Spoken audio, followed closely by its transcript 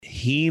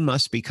He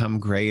must become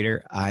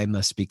greater. I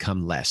must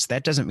become less.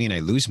 That doesn't mean I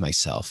lose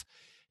myself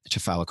to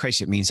follow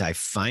Christ. It means I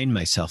find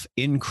myself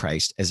in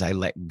Christ as I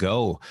let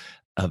go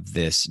of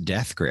this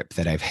death grip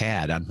that I've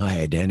had on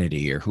my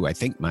identity or who I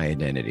think my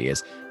identity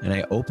is. And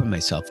I open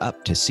myself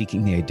up to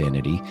seeking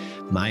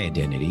my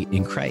identity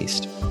in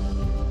Christ.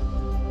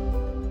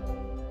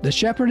 The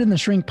Shepherd and the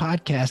Shrink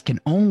podcast can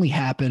only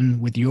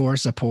happen with your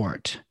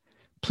support.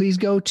 Please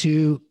go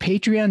to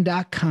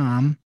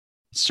patreon.com,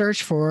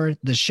 search for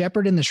the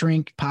Shepherd and the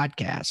Shrink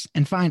podcast,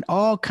 and find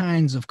all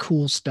kinds of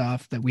cool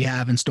stuff that we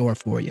have in store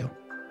for you.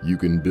 You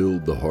can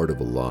build the heart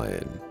of a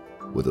lion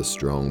with a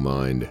strong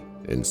mind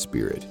and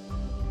spirit,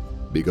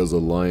 because a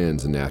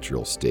lion's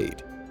natural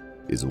state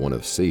is one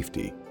of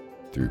safety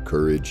through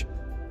courage,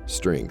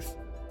 strength,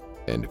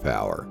 and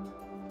power.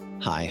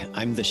 Hi,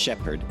 I'm the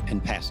Shepherd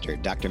and Pastor,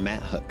 Dr.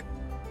 Matt Hook.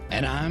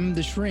 And I'm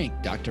the Shrink,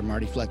 Dr.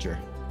 Marty Fletcher.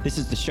 This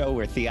is the show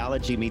where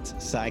theology meets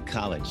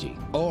psychology.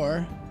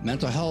 Or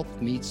mental health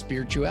meets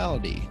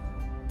spirituality.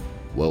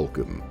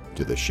 Welcome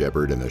to the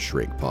Shepherd and the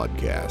Shrink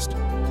podcast.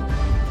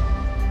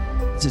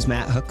 This is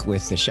Matt Hook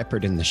with the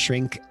Shepherd and the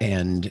Shrink,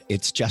 and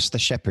it's just the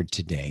Shepherd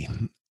today.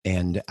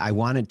 And I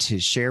wanted to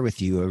share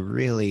with you a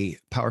really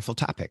powerful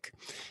topic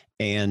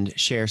and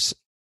share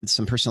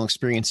some personal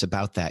experience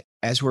about that.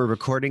 As we're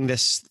recording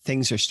this,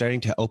 things are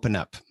starting to open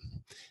up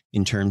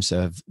in terms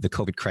of the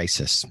COVID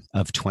crisis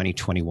of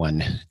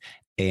 2021.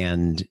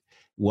 And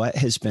what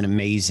has been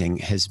amazing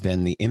has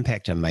been the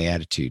impact on my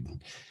attitude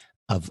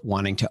of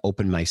wanting to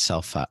open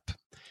myself up.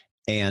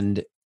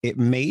 And it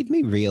made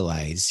me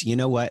realize, you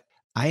know what?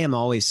 I am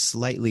always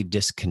slightly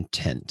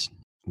discontent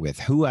with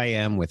who I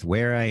am, with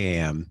where I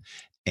am.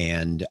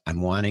 And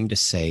I'm wanting to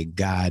say,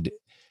 God,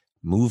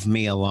 move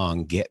me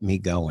along, get me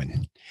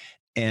going.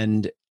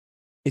 And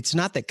it's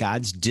not that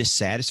God's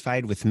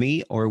dissatisfied with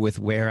me or with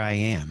where I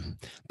am,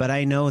 but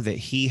I know that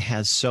he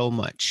has so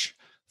much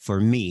for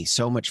me,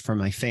 so much for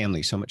my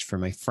family, so much for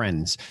my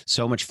friends,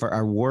 so much for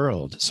our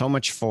world, so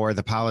much for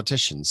the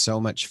politicians, so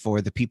much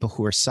for the people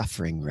who are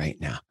suffering right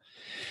now.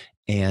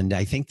 And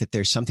I think that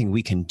there's something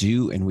we can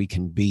do and we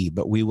can be,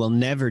 but we will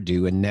never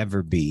do and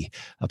never be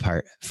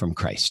apart from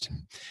Christ.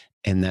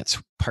 And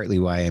that's partly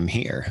why I'm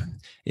here,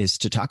 is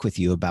to talk with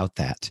you about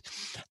that.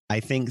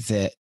 I think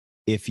that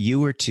if you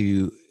were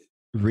to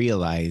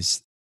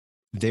realize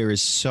there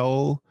is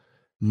so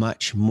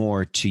much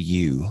more to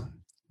you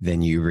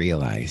than you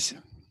realize,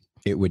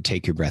 it would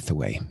take your breath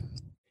away.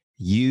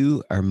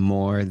 You are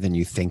more than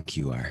you think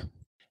you are.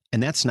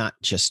 And that's not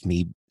just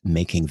me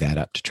making that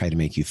up to try to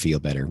make you feel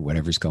better,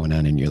 whatever's going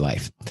on in your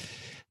life.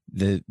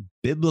 The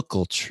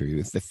biblical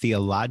truth, the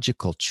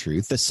theological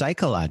truth, the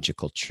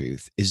psychological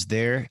truth is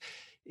there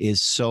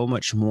is so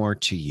much more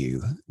to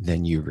you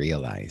than you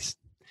realize.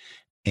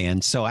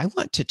 And so I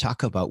want to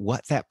talk about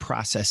what that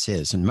process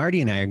is. And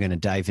Marty and I are going to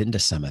dive into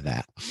some of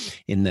that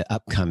in the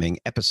upcoming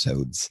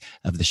episodes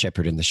of The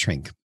Shepherd and the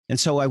Shrink. And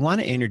so I want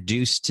to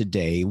introduce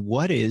today,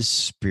 what is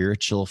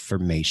spiritual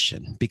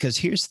formation? Because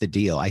here's the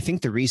deal. I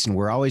think the reason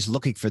we're always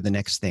looking for the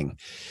next thing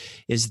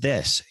is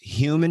this: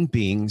 human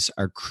beings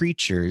are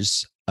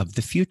creatures of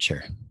the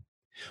future.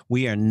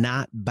 We are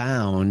not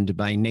bound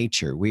by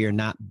nature. We are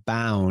not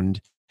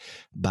bound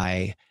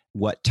by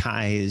what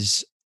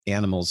ties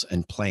animals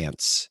and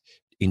plants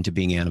into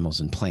being animals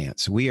and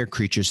plants. We are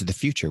creatures of the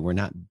future. We're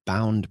not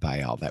bound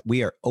by all that.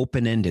 We are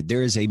open-ended.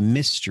 There is a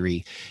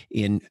mystery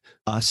in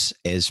us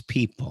as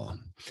people.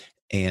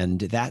 And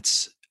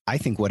that's, I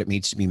think, what it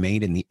means to be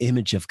made in the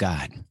image of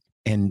God.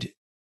 And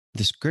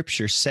the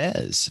scripture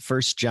says,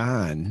 1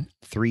 John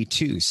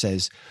 3:2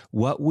 says,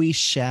 what we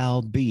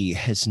shall be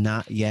has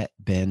not yet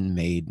been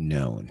made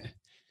known.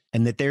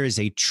 And that there is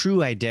a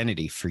true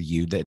identity for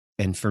you that,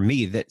 and for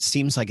me, that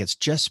seems like it's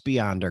just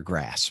beyond our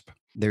grasp.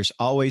 There's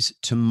always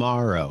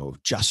tomorrow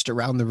just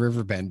around the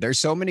river bend. There's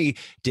so many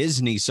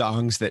Disney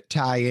songs that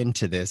tie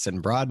into this,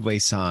 and Broadway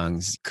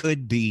songs.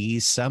 Could be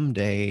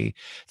someday.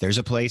 There's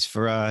a place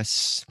for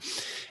us.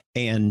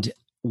 And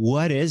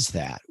what is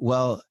that?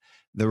 Well,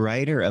 the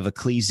writer of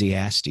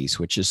Ecclesiastes,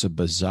 which is a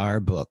bizarre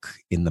book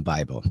in the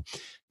Bible,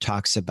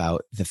 talks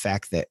about the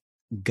fact that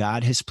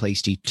God has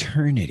placed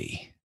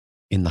eternity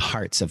in the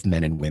hearts of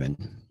men and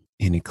women.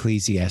 In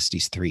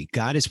Ecclesiastes 3,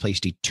 God has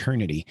placed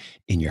eternity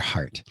in your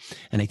heart.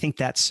 And I think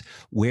that's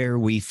where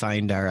we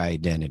find our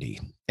identity.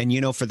 And, you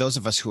know, for those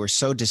of us who are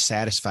so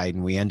dissatisfied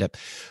and we end up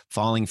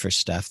falling for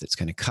stuff that's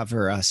going to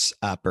cover us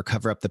up or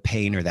cover up the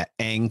pain or that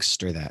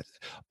angst or that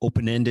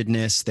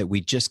open-endedness that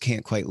we just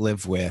can't quite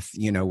live with,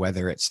 you know,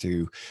 whether it's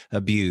through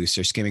abuse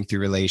or skimming through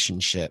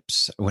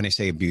relationships. When I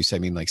say abuse, I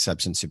mean like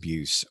substance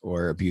abuse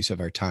or abuse of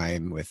our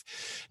time with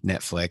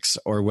Netflix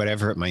or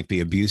whatever it might be,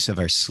 abuse of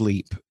our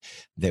sleep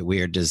that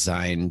we are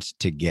designed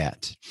to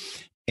get.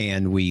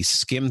 And we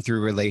skim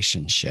through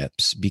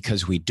relationships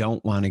because we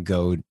don't want to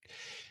go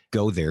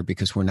there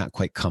because we're not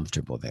quite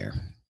comfortable there.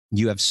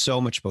 You have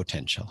so much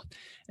potential.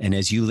 And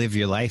as you live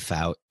your life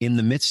out in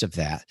the midst of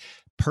that,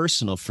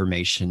 personal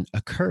formation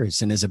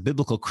occurs. And as a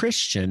biblical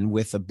Christian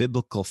with a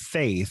biblical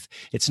faith,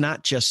 it's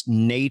not just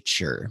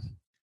nature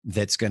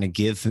that's going to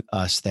give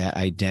us that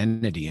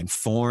identity and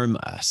form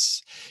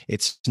us.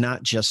 It's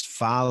not just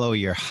follow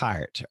your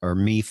heart or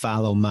me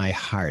follow my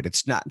heart.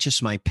 It's not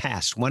just my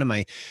past. One of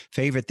my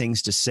favorite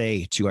things to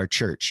say to our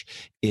church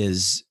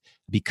is,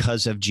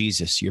 because of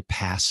Jesus, your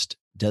past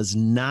does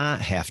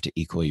not have to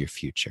equal your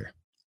future.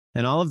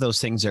 And all of those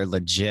things are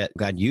legit.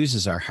 God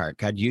uses our heart.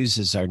 God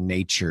uses our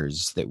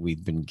natures that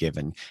we've been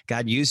given.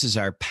 God uses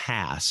our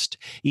past,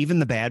 even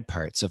the bad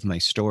parts of my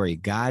story.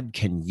 God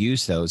can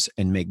use those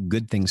and make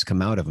good things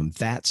come out of them.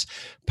 That's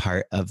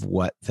part of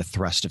what the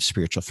thrust of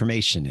spiritual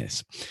formation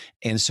is.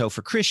 And so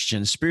for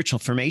Christians, spiritual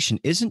formation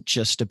isn't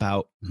just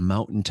about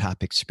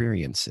mountaintop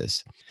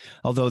experiences,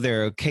 although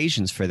there are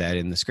occasions for that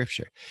in the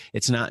scripture.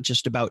 It's not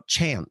just about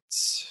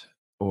chants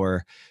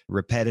or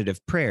repetitive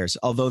prayers,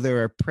 although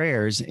there are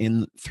prayers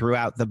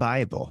throughout the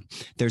Bible.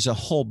 There's a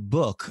whole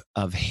book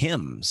of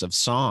hymns, of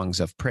songs,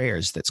 of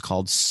prayers that's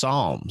called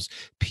Psalms,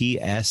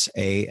 Psalms.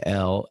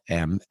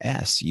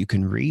 You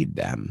can read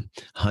them,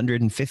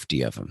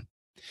 150 of them.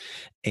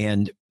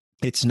 And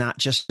it's not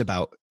just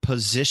about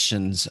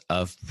positions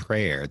of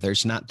prayer.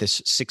 There's not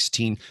this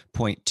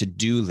 16-point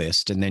to-do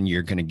list, and then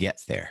you're going to get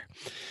there.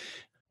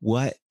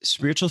 What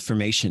spiritual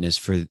formation is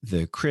for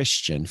the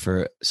Christian,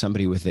 for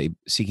somebody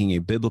seeking a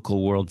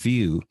biblical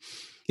worldview,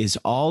 is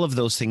all of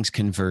those things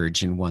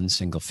converge in one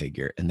single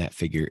figure, and that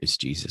figure is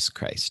Jesus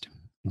Christ.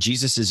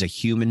 Jesus is a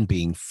human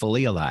being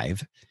fully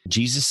alive.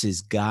 Jesus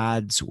is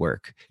God's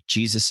work.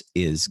 Jesus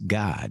is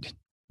God.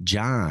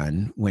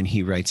 John, when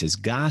he writes his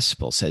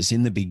gospel, says,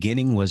 "In the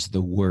beginning was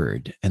the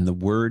Word, and the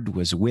Word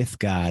was with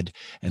God,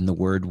 and the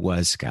Word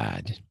was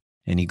God."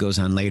 And he goes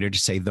on later to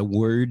say, "The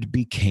Word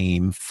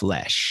became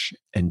flesh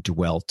and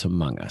dwelt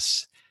among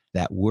us."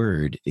 That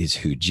Word is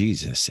who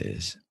Jesus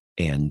is.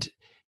 And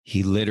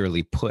he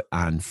literally put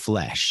on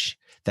flesh.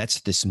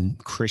 That's this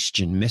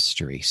Christian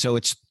mystery. So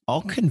it's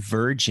all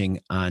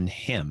converging on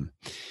him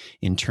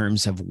in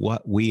terms of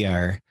what we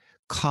are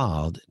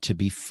called to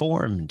be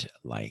formed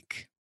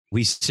like.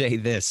 We say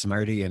this,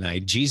 Marty and I,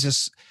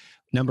 Jesus,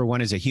 number one,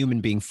 is a human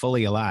being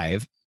fully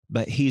alive,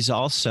 but he's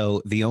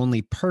also the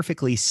only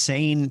perfectly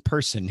sane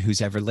person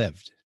who's ever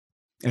lived.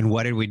 And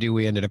what did we do?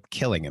 We ended up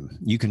killing him.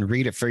 You can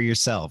read it for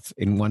yourself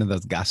in one of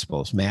those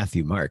Gospels,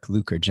 Matthew, Mark,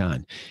 Luke, or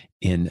John,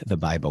 in the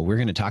Bible. We're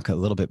going to talk a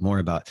little bit more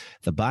about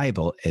the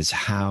Bible as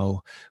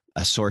how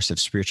a source of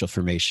spiritual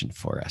formation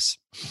for us.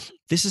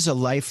 This is a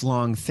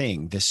lifelong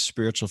thing, this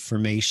spiritual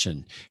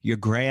formation. Your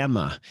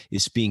grandma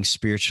is being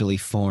spiritually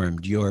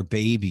formed. Your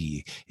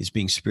baby is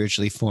being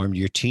spiritually formed.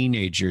 Your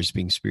teenager is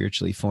being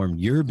spiritually formed.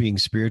 You're being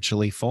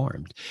spiritually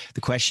formed.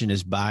 The question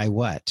is, by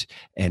what?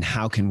 And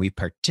how can we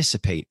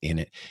participate in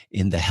it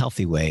in the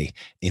healthy way,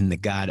 in the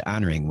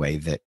God-honoring way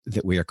that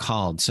we are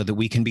called, so that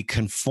we can be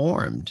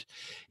conformed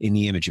in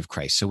the image of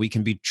Christ, so we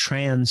can be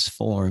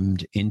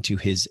transformed into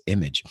his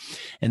image.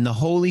 And the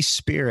Holy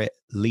Spirit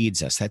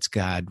leads us. That's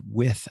God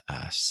with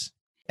us.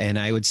 And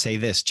I would say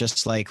this,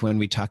 just like when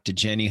we talked to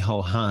Jenny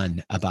Ho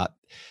Han about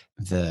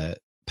the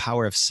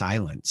power of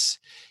silence,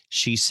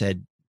 she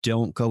said,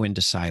 don't go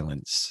into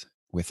silence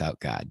without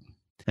God.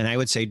 And I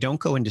would say,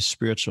 don't go into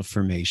spiritual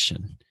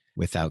formation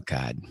without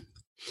God.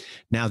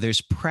 Now,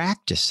 there's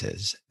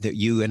practices that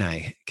you and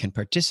I can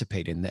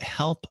participate in that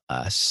help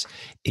us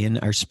in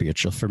our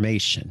spiritual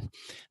formation.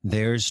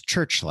 There's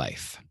church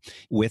life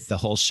with the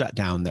whole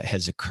shutdown that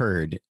has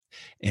occurred.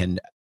 And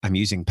I'm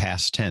using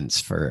past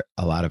tense for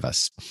a lot of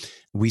us.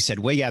 We said,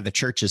 well, yeah, the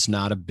church is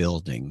not a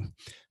building,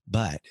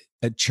 but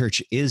a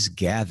church is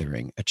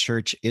gathering. A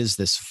church is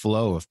this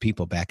flow of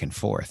people back and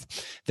forth.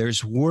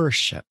 There's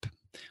worship,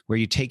 where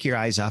you take your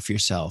eyes off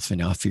yourself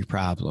and off your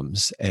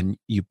problems and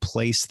you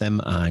place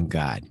them on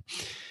God.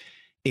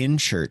 In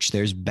church,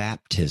 there's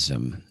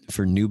baptism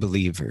for new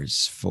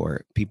believers,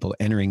 for people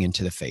entering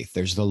into the faith.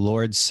 There's the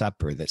Lord's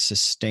Supper that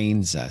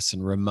sustains us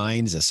and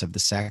reminds us of the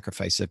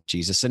sacrifice of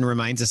Jesus and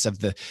reminds us of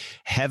the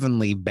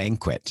heavenly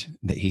banquet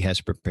that he has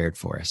prepared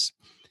for us.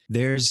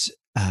 There's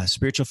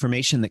spiritual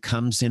formation that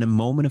comes in a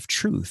moment of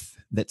truth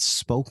that's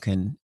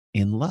spoken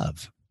in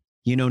love.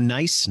 You know,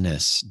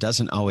 niceness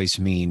doesn't always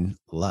mean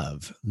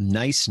love.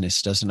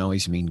 Niceness doesn't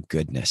always mean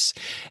goodness.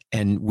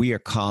 And we are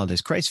called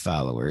as Christ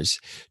followers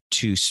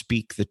to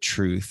speak the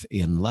truth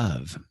in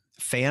love.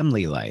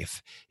 Family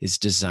life is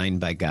designed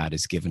by God,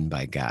 is given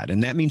by God.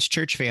 And that means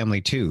church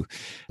family too.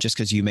 Just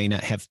because you may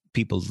not have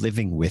people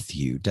living with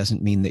you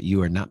doesn't mean that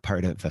you are not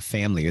part of a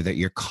family or that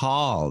you're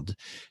called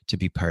to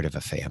be part of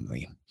a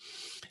family.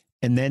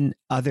 And then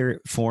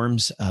other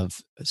forms of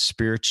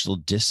spiritual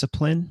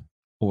discipline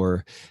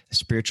or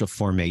spiritual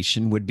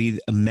formation would be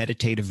a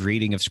meditative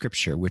reading of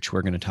scripture, which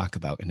we're going to talk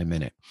about in a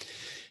minute.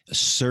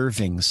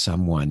 Serving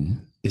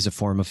someone is a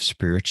form of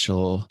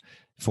spiritual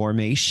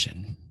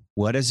formation.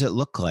 What does it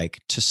look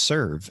like to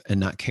serve and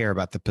not care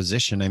about the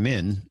position I'm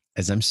in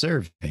as I'm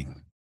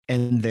serving?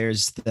 And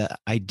there's the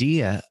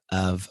idea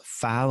of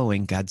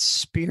following God's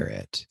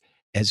Spirit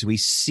as we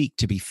seek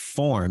to be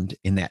formed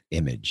in that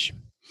image.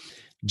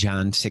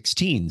 John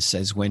 16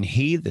 says, when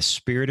he, the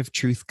Spirit of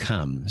truth,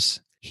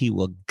 comes, he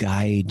will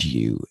guide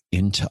you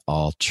into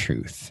all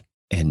truth.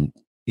 And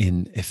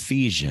in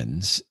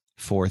Ephesians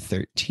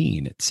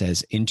 4:13. It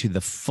says, into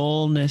the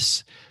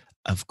fullness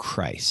of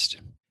Christ.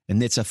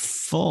 And it's a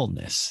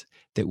fullness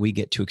that we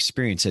get to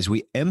experience as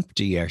we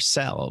empty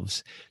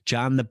ourselves.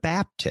 John the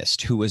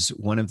Baptist, who was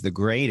one of the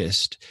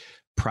greatest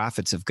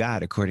prophets of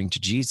God, according to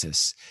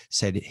Jesus,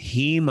 said,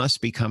 he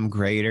must become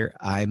greater,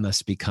 I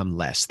must become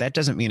less. That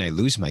doesn't mean I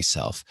lose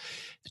myself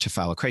to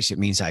follow Christ. It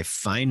means I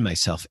find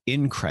myself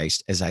in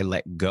Christ as I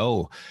let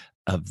go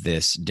of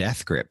this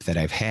death grip that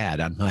I've had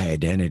on my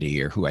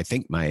identity or who I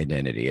think my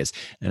identity is.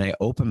 And I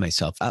open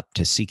myself up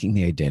to seeking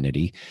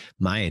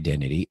my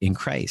identity in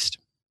Christ.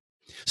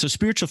 So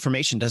spiritual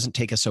formation doesn't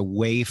take us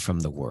away from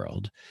the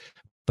world,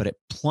 but it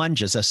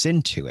plunges us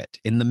into it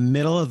in the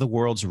middle of the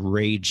world's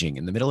raging,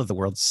 in the middle of the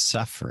world's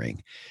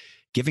suffering,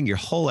 giving your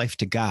whole life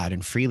to God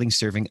and freely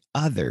serving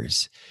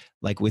others,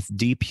 like with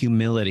deep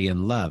humility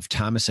and love.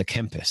 Thomas à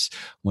Kempis,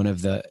 one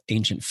of the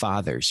ancient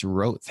fathers,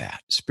 wrote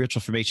that.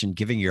 Spiritual formation,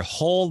 giving your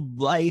whole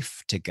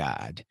life to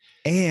God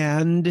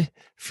and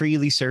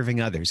freely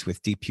serving others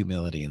with deep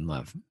humility and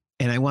love.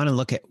 And I want to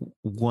look at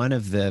one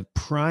of the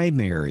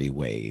primary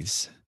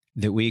ways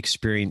that we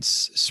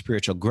experience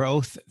spiritual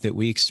growth, that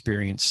we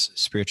experience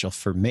spiritual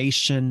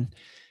formation,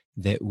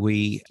 that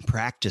we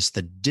practice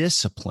the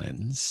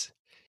disciplines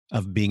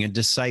of being a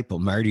disciple.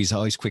 Marty's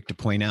always quick to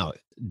point out,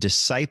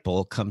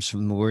 disciple comes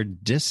from the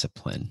word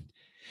discipline.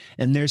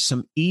 And there's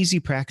some easy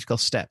practical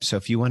steps. So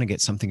if you want to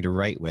get something to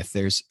write with,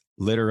 there's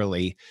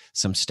literally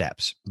some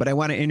steps. But I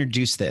want to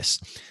introduce this,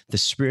 the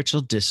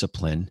spiritual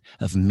discipline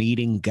of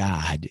meeting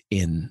God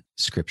in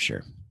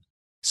Scripture.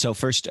 So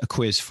first, a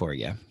quiz for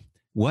you.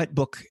 What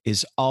book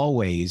is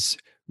always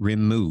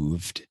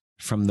removed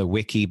from the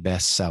Wiki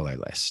bestseller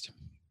list?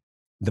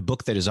 The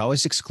book that is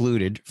always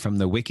excluded from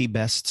the Wiki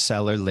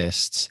bestseller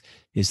lists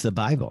is the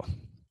Bible.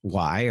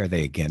 Why are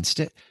they against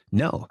it?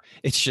 No,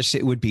 it's just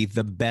it would be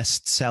the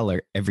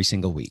bestseller every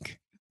single week.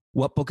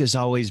 What book is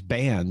always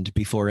banned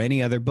before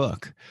any other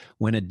book?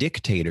 When a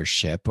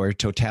dictatorship or a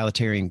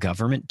totalitarian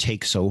government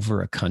takes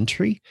over a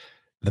country?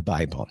 The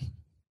Bible.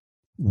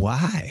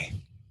 Why?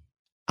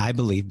 I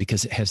believe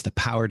because it has the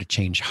power to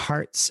change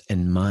hearts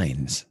and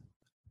minds.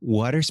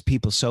 What are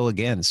people so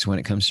against when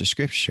it comes to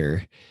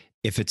Scripture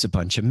if it's a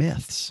bunch of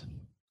myths?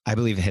 I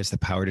believe it has the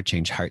power to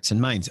change hearts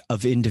and minds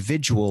of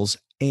individuals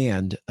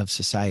and of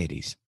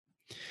societies.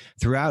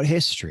 Throughout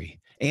history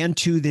and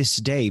to this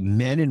day,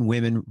 men and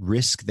women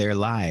risk their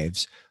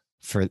lives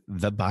for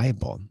the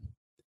Bible.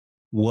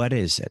 What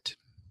is it?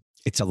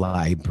 It's a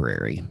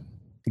library.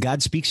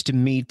 God speaks to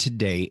me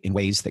today in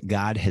ways that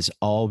God has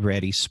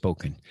already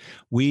spoken.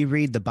 We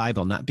read the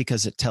Bible not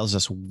because it tells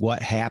us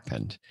what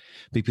happened,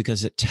 but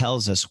because it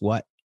tells us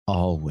what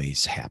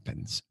always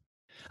happens.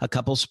 A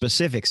couple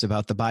specifics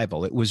about the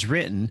Bible. It was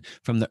written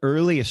from the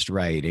earliest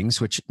writings,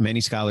 which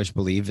many scholars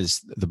believe is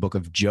the book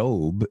of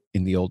Job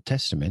in the Old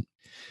Testament,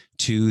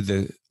 to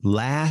the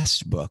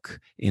last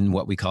book in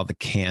what we call the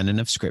canon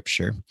of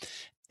Scripture.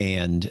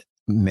 And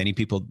many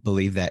people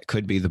believe that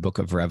could be the book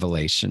of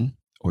Revelation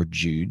or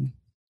Jude.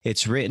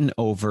 It's written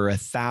over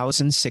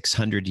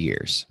 1,600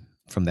 years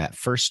from that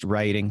first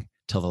writing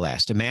till the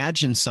last.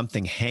 Imagine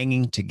something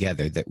hanging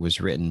together that was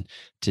written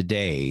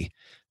today,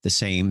 the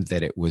same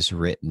that it was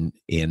written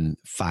in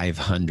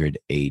 500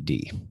 AD.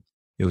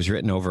 It was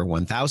written over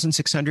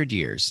 1,600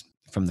 years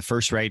from the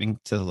first writing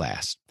to the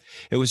last.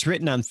 It was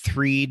written on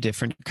 3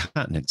 different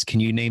continents.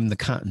 Can you name the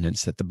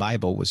continents that the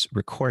Bible was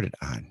recorded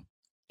on?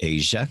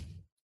 Asia,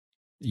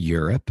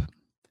 Europe,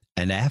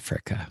 and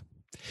Africa.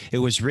 It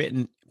was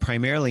written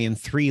primarily in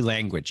 3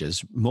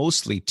 languages,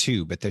 mostly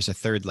 2, but there's a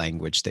third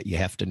language that you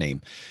have to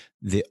name.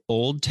 The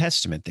Old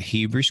Testament, the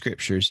Hebrew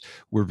Scriptures,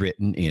 were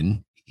written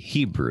in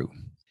Hebrew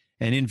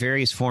and in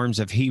various forms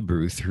of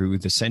Hebrew through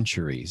the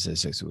centuries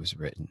as it was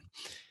written.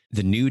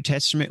 The New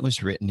Testament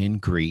was written in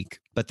Greek,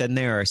 but then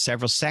there are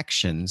several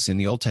sections in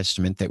the Old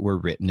Testament that were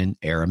written in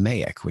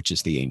Aramaic, which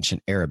is the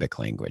ancient Arabic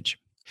language.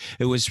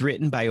 It was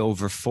written by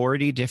over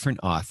 40 different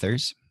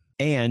authors,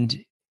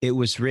 and it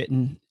was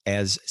written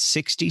as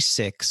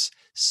 66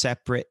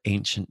 separate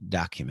ancient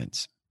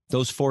documents.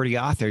 Those 40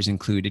 authors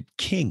included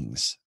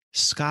kings,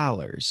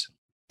 scholars,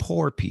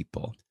 poor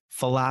people,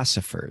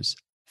 philosophers,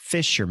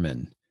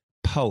 fishermen,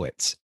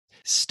 poets,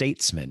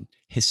 statesmen,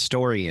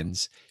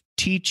 historians,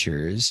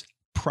 teachers,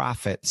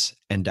 prophets,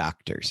 and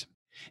doctors.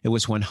 It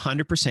was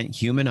 100%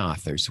 human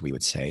authors, we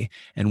would say,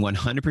 and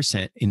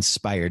 100%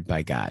 inspired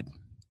by God.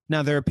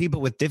 Now, there are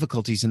people with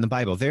difficulties in the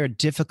Bible. There are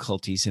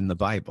difficulties in the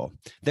Bible.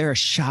 There are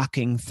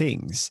shocking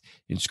things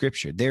in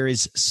Scripture. There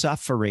is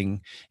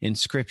suffering in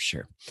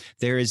Scripture.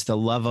 There is the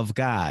love of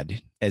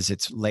God as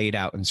it's laid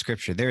out in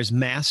Scripture. There is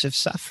massive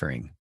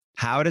suffering.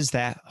 How does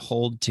that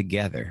hold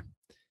together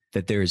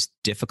that there is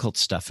difficult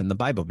stuff in the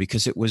Bible?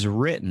 Because it was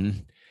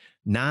written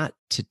not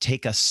to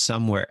take us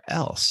somewhere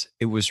else.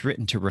 It was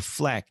written to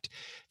reflect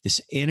this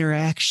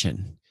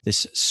interaction,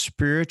 this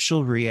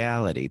spiritual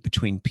reality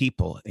between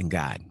people and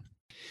God.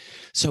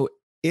 So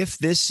if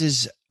this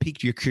has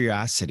piqued your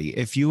curiosity,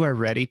 if you are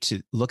ready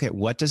to look at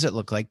what does it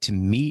look like to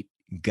meet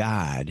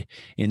God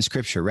in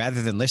Scripture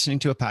rather than listening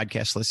to a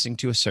podcast, listening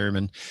to a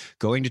sermon,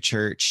 going to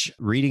church,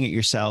 reading it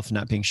yourself,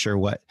 not being sure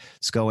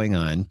what's going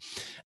on.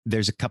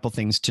 There's a couple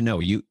things to know.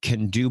 You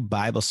can do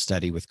Bible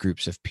study with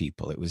groups of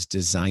people. It was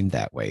designed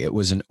that way. It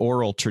was an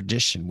oral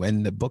tradition.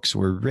 When the books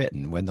were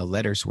written, when the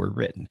letters were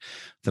written,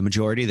 the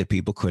majority of the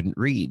people couldn't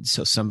read,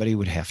 so somebody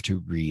would have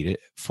to read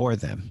it for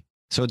them.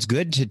 So it's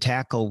good to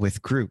tackle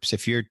with groups.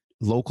 If your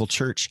local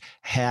church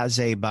has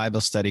a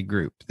Bible study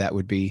group, that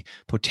would be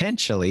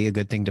potentially a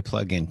good thing to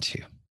plug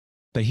into.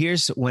 But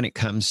here's when it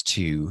comes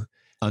to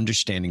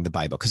understanding the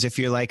Bible. Because if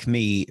you're like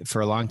me,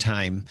 for a long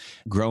time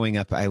growing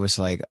up, I was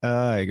like,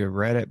 I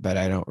read it, but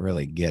I don't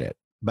really get it.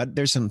 But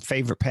there's some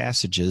favorite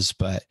passages,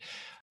 but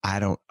I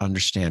don't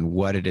understand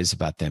what it is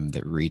about them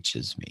that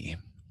reaches me.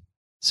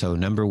 So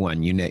number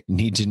one, you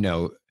need to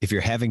know if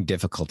you're having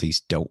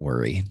difficulties, don't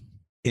worry.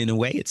 In a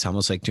way, it's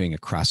almost like doing a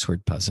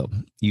crossword puzzle.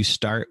 You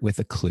start with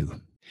a clue.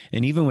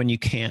 And even when you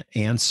can't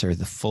answer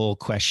the full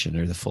question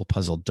or the full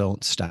puzzle,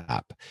 don't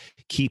stop.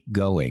 Keep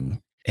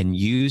going and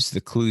use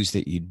the clues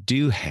that you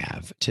do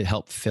have to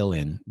help fill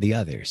in the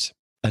others.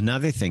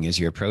 Another thing as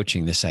you're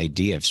approaching this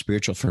idea of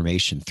spiritual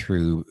formation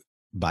through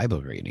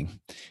Bible reading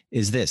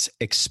is this: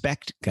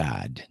 expect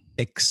God.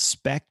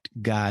 Expect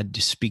God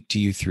to speak to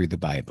you through the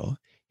Bible.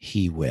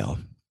 He will.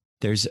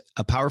 There's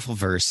a powerful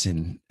verse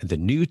in the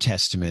New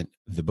Testament,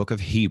 the book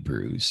of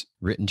Hebrews,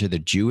 written to the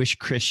Jewish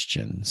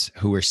Christians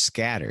who were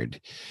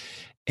scattered.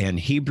 And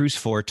Hebrews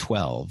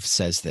 4:12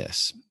 says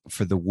this: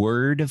 for the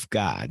word of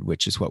God,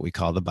 which is what we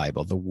call the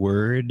Bible, the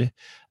word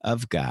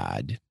of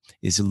God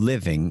is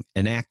living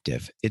and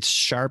active. It's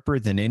sharper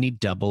than any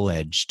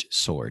double-edged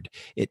sword.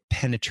 It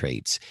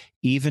penetrates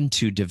even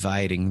to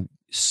dividing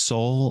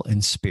soul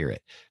and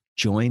spirit,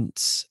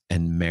 joints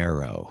and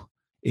marrow.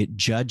 It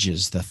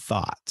judges the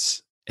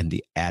thoughts and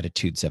the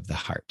attitudes of the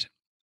heart.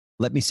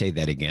 Let me say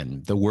that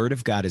again. The word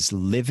of God is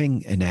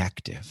living and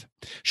active,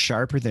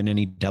 sharper than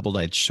any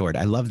double-edged sword.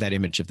 I love that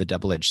image of the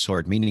double-edged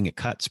sword, meaning it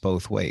cuts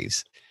both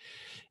ways.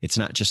 It's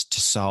not just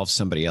to solve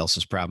somebody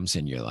else's problems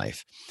in your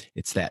life.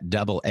 It's that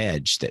double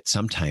edge that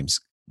sometimes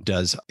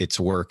does its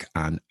work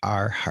on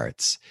our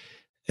hearts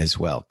as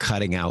well,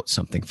 cutting out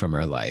something from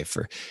our life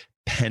or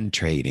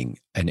penetrating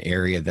an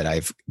area that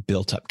I've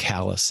built up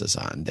calluses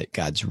on that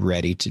God's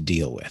ready to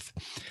deal with.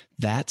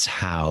 That's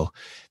how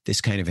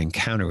this kind of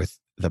encounter with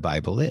the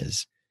Bible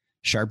is.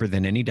 Sharper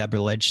than any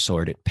double-edged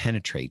sword, it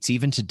penetrates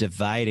even to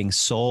dividing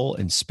soul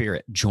and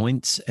spirit,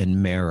 joints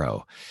and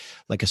marrow.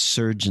 Like a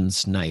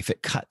surgeon's knife,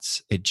 it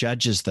cuts, it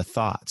judges the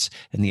thoughts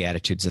and the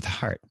attitudes of the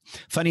heart.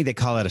 Funny they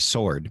call it a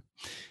sword,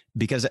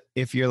 because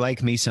if you're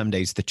like me some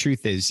days, the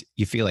truth is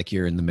you feel like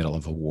you're in the middle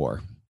of a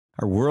war.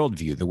 Our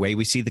worldview, the way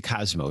we see the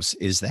cosmos,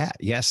 is that,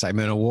 yes, I'm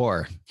in a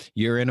war.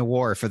 You're in a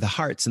war for the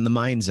hearts and the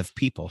minds of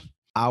people,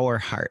 our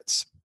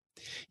hearts.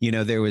 You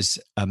know, there was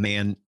a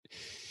man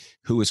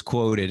who was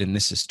quoted, and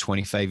this is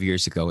 25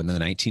 years ago in the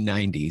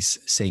 1990s,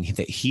 saying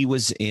that he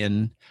was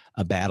in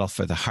a battle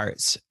for the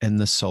hearts and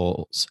the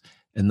souls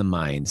and the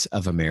minds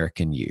of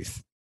American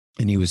youth.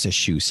 And he was a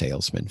shoe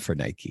salesman for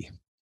Nike.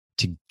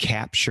 To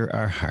capture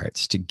our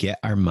hearts, to get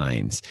our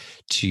minds,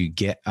 to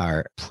get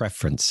our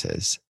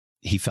preferences.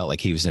 He felt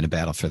like he was in a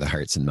battle for the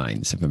hearts and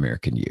minds of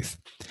American youth.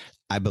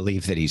 I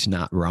believe that he's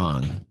not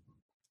wrong.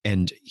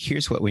 And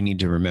here's what we need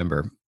to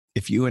remember.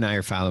 If you and I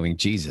are following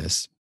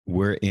Jesus,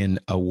 we're in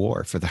a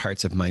war for the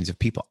hearts and minds of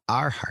people,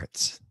 our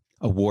hearts,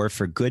 a war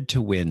for good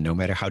to win, no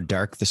matter how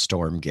dark the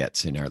storm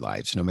gets in our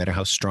lives, no matter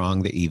how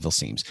strong the evil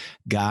seems.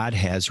 God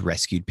has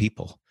rescued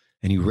people,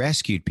 and he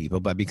rescued people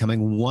by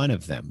becoming one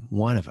of them,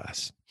 one of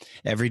us.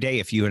 Every day,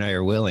 if you and I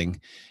are willing,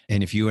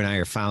 and if you and I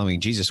are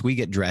following Jesus, we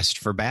get dressed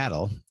for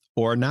battle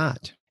or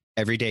not.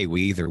 Every day,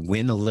 we either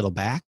win a little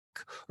back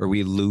or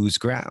we lose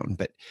ground.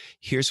 But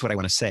here's what I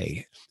want to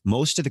say.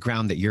 Most of the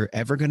ground that you're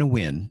ever going to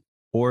win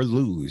or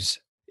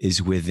lose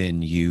is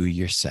within you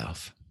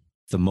yourself.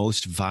 The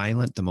most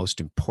violent, the most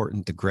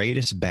important, the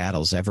greatest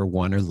battles ever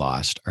won or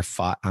lost are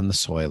fought on the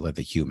soil of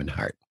the human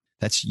heart.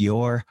 That's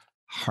your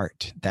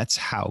heart. That's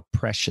how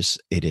precious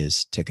it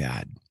is to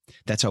God.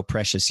 That's how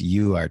precious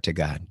you are to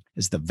God,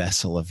 is the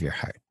vessel of your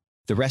heart.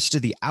 The rest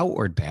of the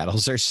outward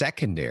battles are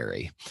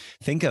secondary.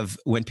 Think of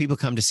when people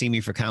come to see me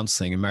for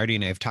counseling, and Marty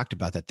and I have talked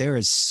about that. There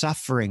is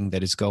suffering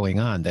that is going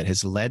on that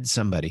has led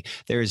somebody.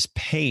 There is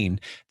pain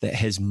that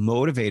has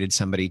motivated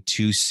somebody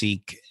to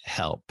seek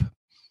help.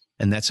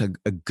 And that's a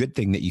good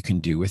thing that you can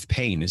do with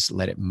pain, is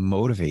let it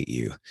motivate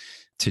you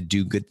to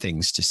do good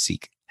things, to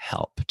seek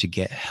help, to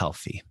get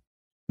healthy.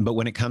 But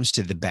when it comes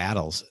to the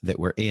battles that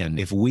we're in,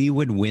 if we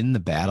would win the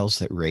battles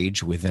that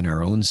rage within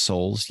our own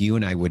souls, you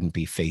and I wouldn't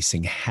be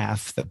facing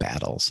half the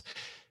battles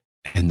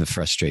and the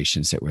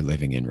frustrations that we're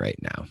living in right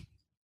now.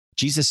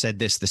 Jesus said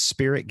this: the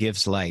Spirit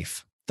gives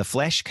life. The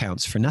flesh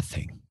counts for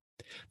nothing.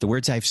 The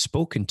words I've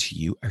spoken to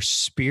you are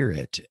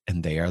spirit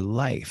and they are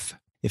life.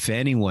 If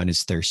anyone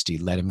is thirsty,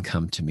 let him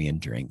come to me and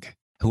drink.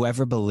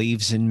 Whoever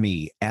believes in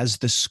me, as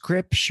the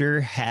scripture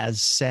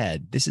has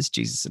said, this is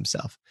Jesus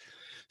himself,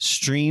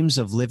 streams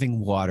of living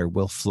water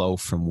will flow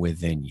from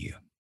within you.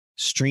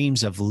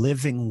 Streams of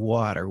living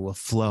water will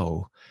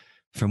flow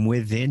from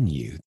within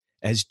you.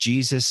 As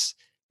Jesus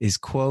is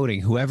quoting,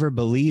 whoever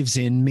believes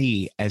in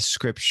me, as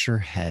scripture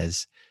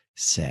has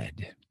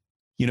said.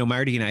 You know,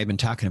 Marty and I have been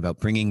talking about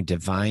bringing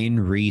divine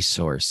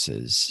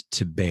resources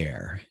to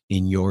bear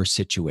in your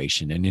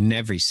situation and in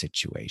every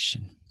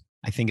situation.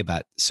 I think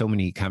about so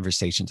many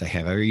conversations I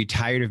have. Are you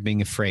tired of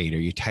being afraid? Are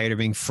you tired of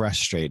being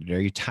frustrated? Are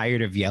you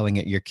tired of yelling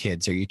at your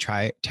kids? Are you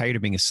tired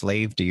of being a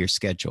slave to your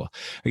schedule?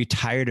 Are you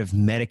tired of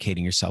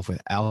medicating yourself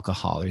with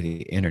alcohol or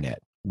the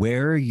internet?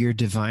 Where are your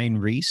divine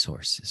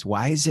resources?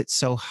 Why is it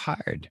so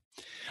hard?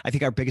 I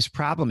think our biggest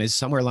problem is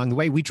somewhere along the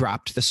way, we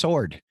dropped the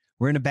sword.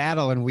 We're in a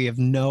battle and we have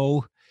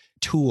no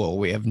tool.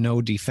 We have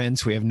no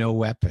defense. We have no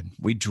weapon.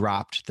 We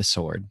dropped the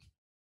sword.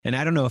 And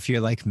I don't know if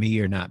you're like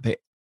me or not, but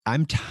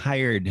I'm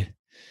tired,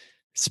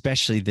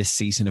 especially this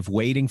season, of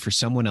waiting for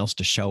someone else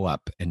to show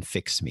up and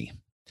fix me.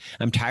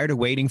 I'm tired of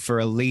waiting for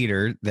a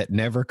leader that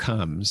never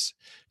comes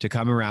to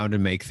come around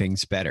and make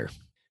things better.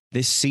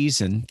 This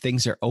season,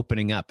 things are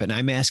opening up, and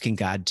I'm asking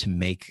God to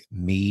make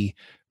me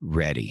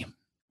ready.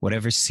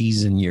 Whatever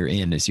season you're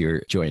in as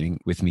you're joining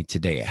with me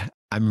today,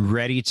 I'm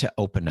ready to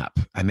open up.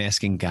 I'm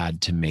asking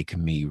God to make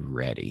me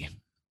ready.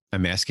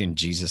 I'm asking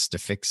Jesus to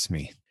fix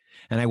me.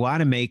 And I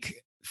want to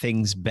make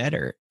things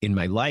better in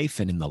my life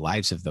and in the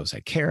lives of those I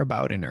care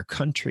about in our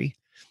country.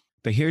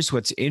 But here's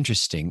what's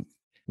interesting.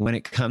 When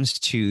it comes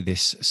to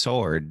this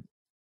sword,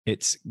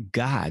 it's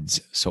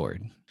God's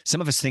sword. Some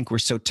of us think we're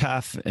so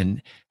tough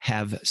and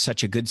have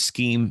such a good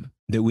scheme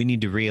that we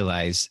need to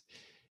realize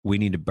we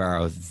need to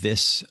borrow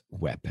this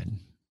weapon.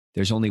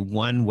 There's only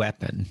one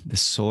weapon, the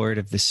sword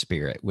of the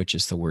Spirit, which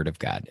is the word of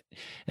God.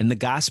 And the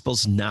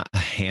gospel's not a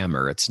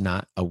hammer. It's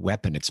not a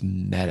weapon. It's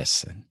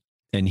medicine.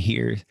 And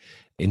here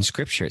in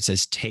scripture, it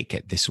says, take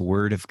it, this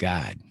word of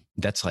God.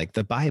 That's like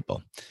the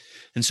Bible.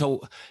 And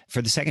so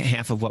for the second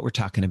half of what we're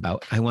talking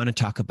about, I want to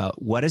talk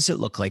about what does it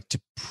look like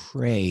to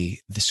pray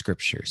the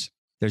scriptures?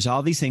 There's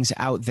all these things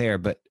out there,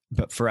 but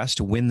for us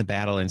to win the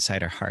battle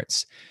inside our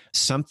hearts,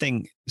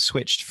 something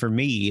switched for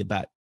me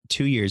about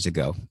 2 years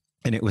ago.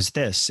 And it was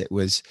this. It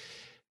was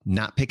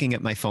not picking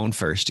up my phone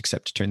first,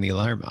 except to turn the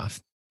alarm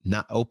off,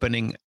 not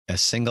opening a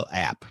single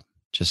app,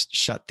 just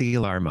shut the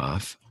alarm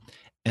off.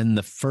 And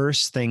the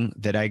first thing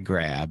that I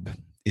grab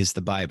is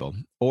the Bible.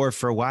 Or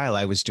for a while,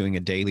 I was doing a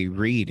daily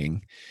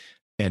reading.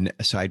 And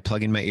so I'd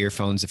plug in my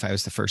earphones if I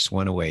was the first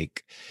one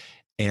awake.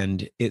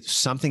 And it's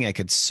something I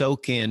could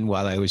soak in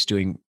while I was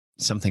doing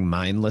something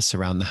mindless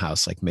around the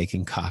house, like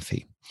making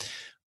coffee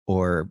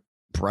or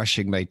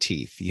brushing my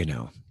teeth, you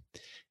know.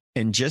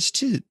 And just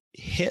to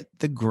hit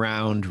the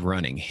ground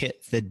running,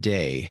 hit the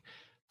day,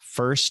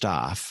 first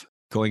off,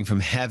 going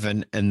from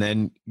heaven and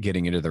then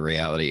getting into the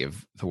reality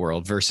of the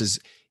world versus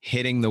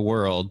hitting the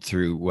world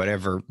through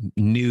whatever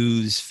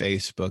news,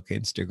 Facebook,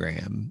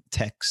 Instagram,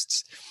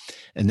 texts,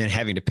 and then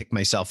having to pick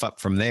myself up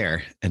from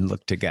there and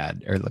look to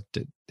God or look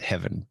to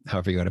heaven,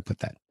 however you want to put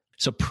that.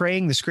 So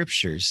praying the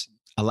scriptures,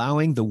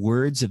 allowing the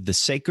words of the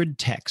sacred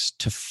text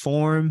to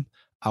form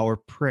our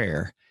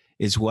prayer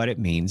is what it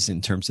means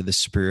in terms of the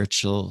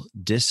spiritual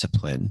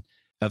discipline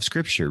of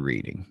scripture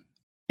reading.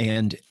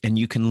 And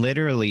you can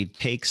literally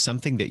take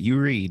something that you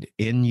read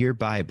in your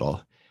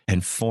Bible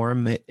and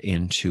form it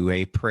into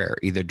a prayer,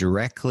 either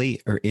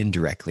directly or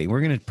indirectly.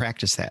 We're going to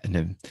practice that in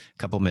a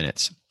couple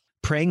minutes.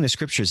 Praying the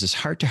scriptures is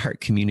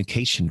heart-to-heart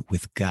communication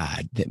with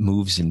God that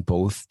moves in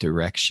both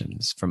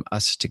directions, from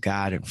us to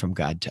God and from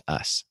God to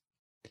us.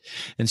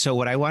 And so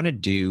what I want to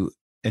do,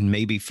 and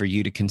maybe for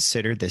you to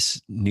consider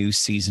this new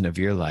season of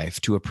your life,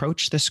 to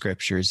approach the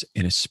scriptures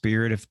in a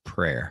spirit of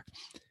prayer,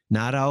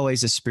 not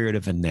always a spirit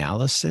of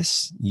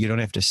analysis. You don't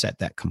have to set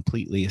that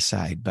completely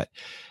aside, but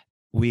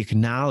we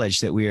acknowledge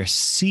that we are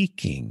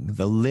seeking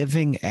the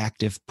living,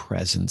 active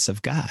presence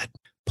of God,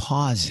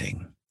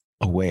 pausing,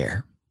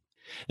 aware.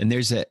 And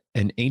there's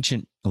an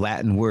ancient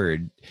Latin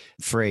word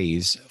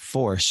phrase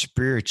for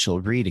spiritual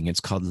reading. It's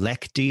called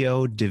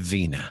lectio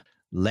divina,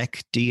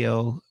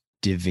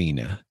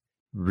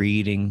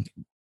 reading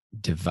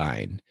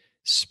divine,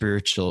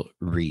 spiritual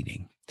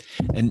reading.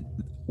 And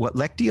what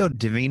lectio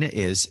divina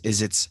is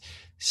it's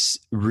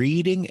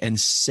reading and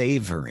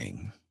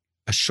savoring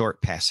a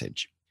short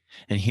passage.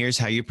 And here's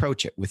how you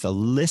approach it: with a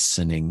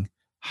listening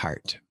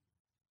heart,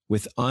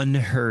 with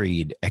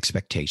unhurried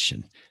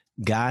expectation.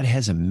 God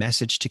has a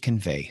message to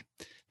convey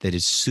that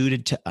is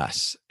suited to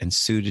us and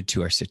suited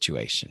to our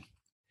situation.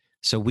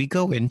 So we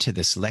go into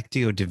this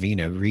lectio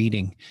divina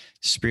reading,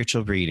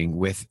 spiritual reading,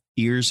 with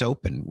ears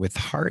open, with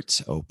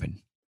hearts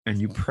open.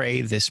 And you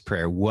pray this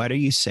prayer: what are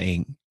you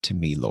saying to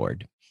me,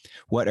 Lord?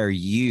 What are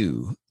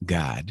you,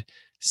 God,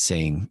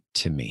 saying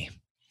to me?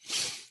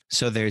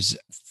 So there's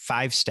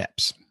 5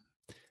 steps.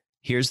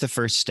 Here's the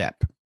first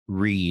step: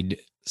 read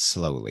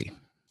slowly.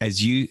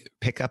 As you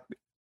pick up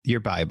your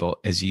Bible,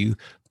 as you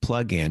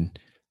plug in,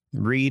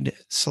 read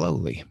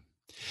slowly.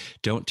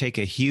 Don't take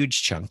a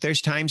huge chunk.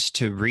 There's times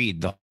to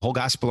read the whole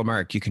Gospel of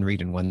Mark. You can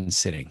read in one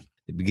sitting,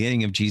 the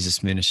beginning of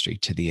Jesus' ministry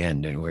to the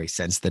end, and where he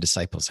sends the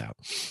disciples out.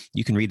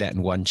 You can read that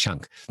in one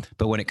chunk.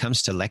 But when it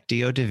comes to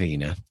lectio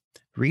divina,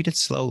 Read it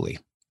slowly.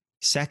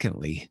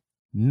 Secondly,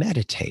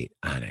 meditate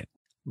on it.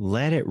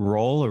 Let it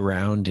roll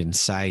around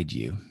inside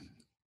you.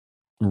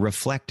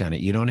 Reflect on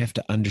it. You don't have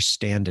to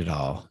understand it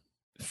all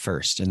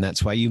first, and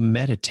that's why you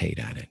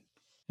meditate on it.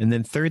 And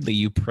then thirdly,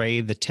 you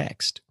pray the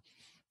text.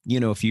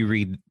 If you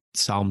read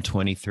Psalm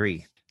 23,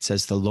 it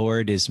says, "The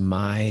Lord is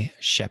my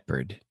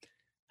shepherd,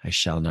 I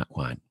shall not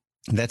want."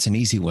 That's an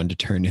easy one to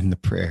turn in the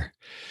prayer.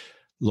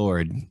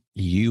 Lord,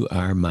 you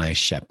are my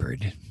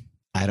shepherd.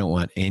 I don't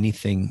want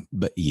anything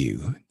but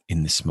you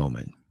in this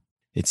moment.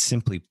 It's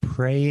simply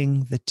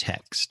praying the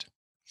text.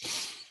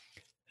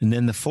 And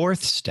then the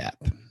fourth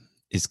step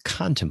is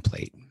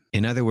contemplate.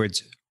 In other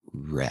words,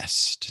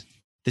 rest.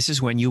 This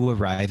is when you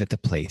arrive at the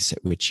place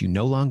at which you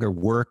no longer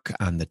work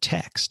on the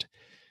text,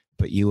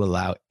 but you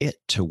allow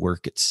it to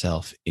work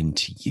itself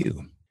into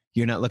you.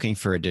 You're not looking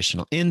for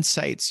additional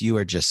insights. You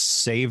are just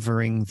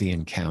savoring the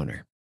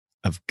encounter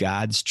of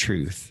God's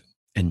truth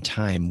and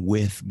time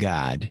with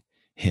God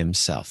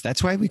himself.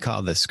 That's why we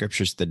call the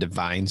scriptures the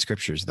divine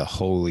scriptures, the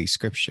holy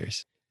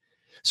scriptures.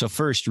 So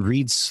first,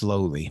 read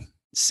slowly.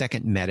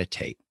 Second,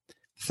 meditate.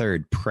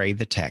 Third, pray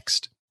the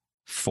text.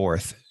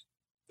 Fourth,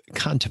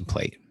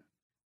 contemplate.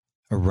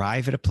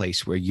 Arrive at a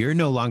place where you're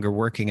no longer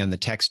working on the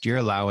text. You're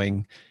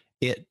allowing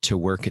it to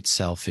work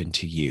itself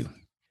into you.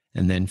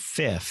 And then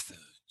fifth,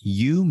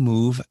 you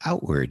move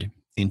outward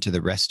into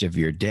the rest of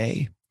your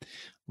day,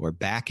 or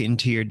back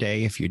into your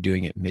day if you're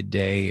doing it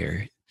midday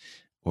or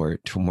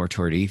more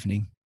toward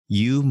evening.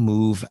 You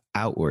move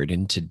outward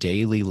into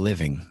daily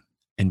living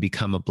and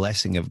become a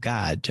blessing of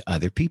God to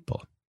other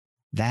people.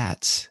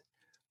 That's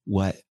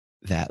what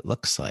that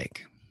looks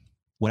like.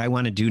 What I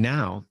want to do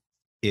now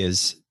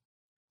is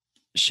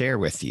share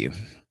with you.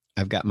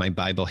 I've got my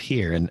Bible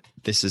here, and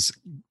this is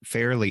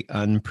fairly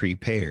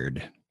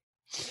unprepared.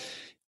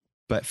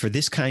 But for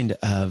this kind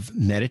of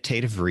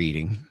meditative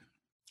reading,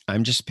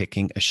 I'm just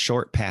picking a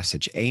short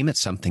passage. Aim at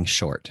something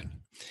short.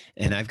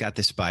 And I've got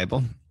this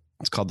Bible.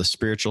 It's called the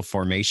Spiritual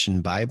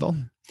Formation Bible.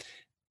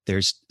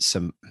 There's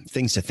some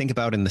things to think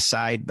about in the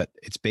side, but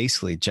it's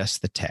basically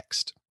just the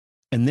text.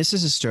 And this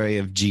is a story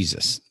of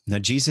Jesus. Now,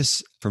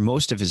 Jesus, for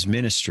most of his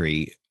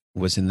ministry,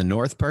 was in the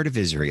north part of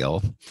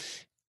Israel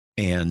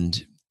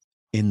and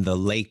in the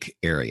lake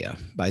area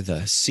by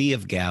the Sea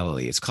of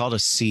Galilee. It's called a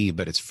sea,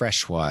 but it's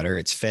freshwater.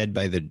 It's fed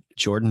by the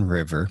Jordan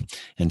River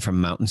and from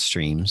mountain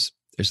streams.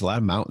 There's a lot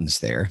of mountains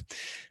there.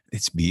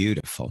 It's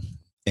beautiful.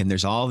 And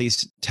there's all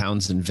these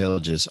towns and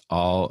villages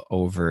all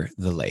over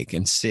the lake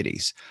and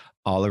cities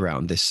all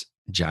around this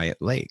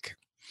giant lake.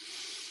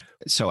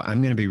 So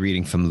I'm going to be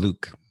reading from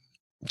Luke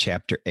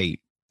chapter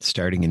 8,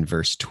 starting in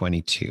verse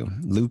 22.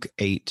 Luke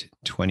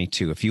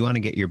 8:22. If you want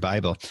to get your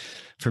Bible,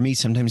 for me,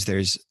 sometimes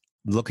there's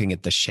looking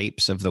at the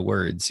shapes of the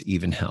words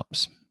even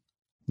helps.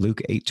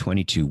 Luke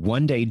 8:22.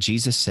 One day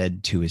Jesus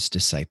said to his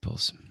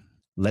disciples,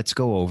 "Let's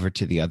go over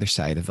to the other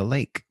side of the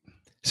lake."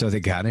 So they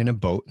got in a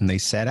boat and they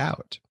set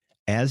out.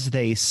 As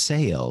they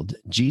sailed,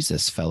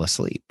 Jesus fell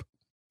asleep.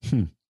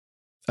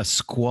 A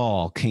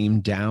squall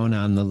came down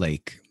on the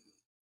lake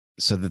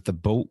so that the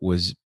boat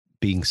was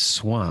being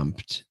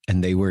swamped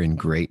and they were in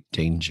great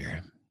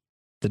danger.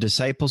 The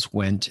disciples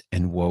went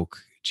and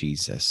woke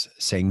Jesus,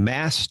 saying,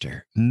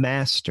 "Master,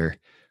 Master,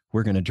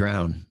 we're going to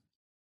drown."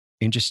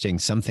 Interesting.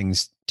 Some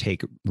things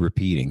take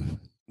repeating.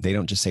 They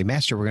don't just say,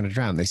 "Master, we're going to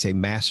drown." They say,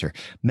 "Master,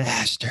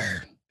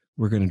 Master,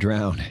 we're going to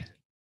drown."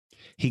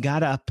 He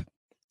got up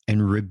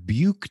and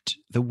rebuked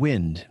the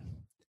wind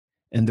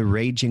and the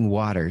raging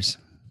waters.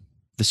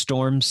 The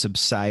storm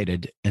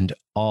subsided and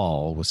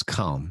all was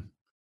calm.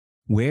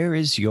 "Where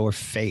is your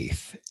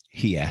faith?"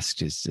 he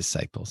asked his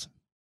disciples.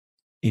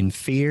 In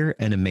fear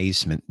and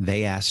amazement,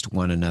 they asked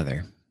one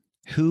another,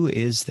 "Who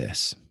is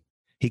this?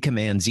 He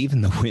commands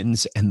even the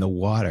winds and the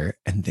water,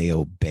 and they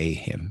obey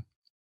him."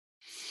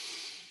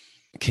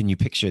 Can you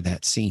picture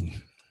that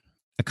scene?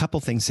 A couple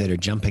things that are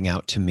jumping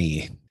out to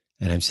me,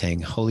 and I'm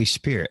saying, Holy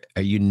Spirit,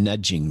 are you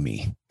nudging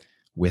me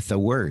with a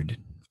word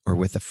or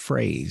with a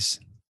phrase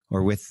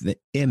or with the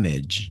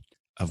image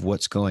of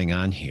what's going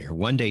on here?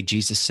 One day,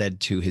 Jesus said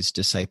to his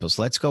disciples,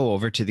 "Let's go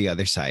over to the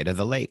other side of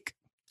the lake."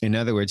 In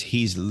other words,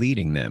 he's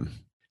leading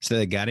them. So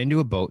they got into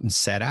a boat and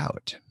set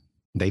out.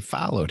 They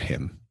followed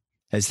him.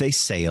 As they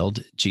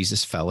sailed,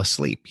 Jesus fell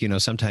asleep.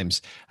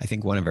 Sometimes I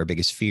think one of our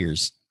biggest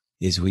fears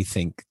is we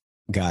think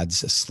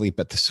God's asleep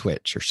at the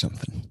switch or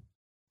something,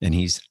 and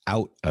he's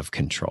out of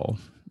control,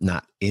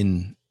 not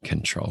in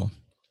control.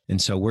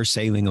 And so we're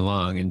sailing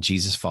along and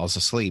Jesus falls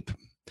asleep.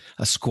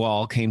 A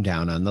squall came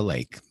down on the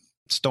lake.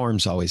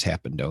 Storms always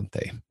happen, don't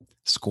they?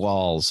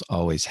 Squalls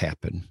always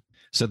happen.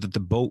 So that the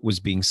boat was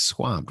being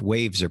swamped.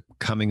 Waves are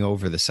coming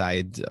over the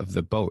side of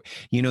the boat.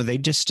 They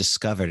just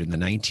discovered in the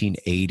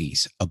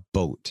 1980s a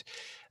boat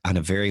on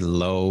a very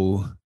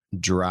low,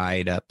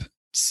 dried up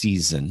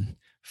season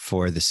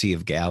for the Sea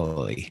of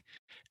Galilee.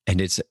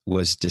 And it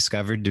was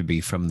discovered to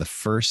be from the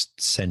 1st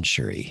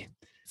century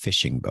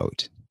fishing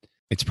boat.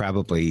 It's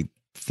probably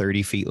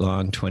 30 feet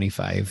long,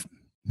 25,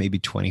 maybe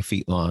 20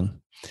 feet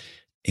long.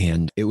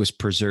 And it was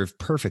preserved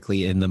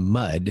perfectly in the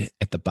mud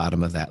at the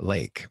bottom of that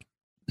lake.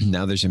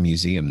 Now there's a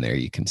museum there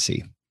you can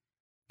see.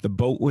 The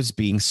boat was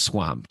being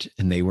swamped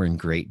and they were in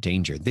great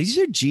danger. These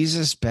are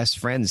Jesus' best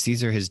friends.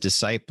 These are his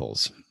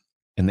disciples.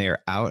 And they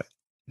are out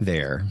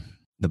there.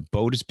 The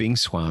boat is being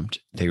swamped.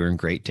 They were in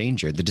great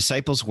danger. The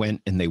disciples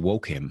went and they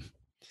woke him,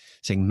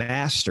 saying,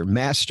 Master,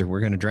 Master,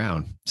 we're going to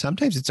drown.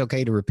 Sometimes it's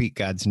okay to repeat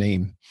God's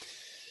name.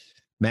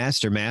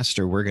 Master,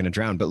 Master, we're going to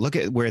drown. But look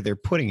at where they're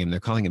putting him. They're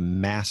calling him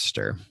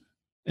Master.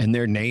 And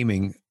they're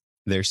naming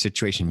their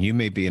situation. You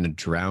may be in a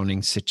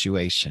drowning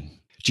situation.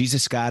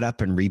 Jesus got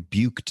up and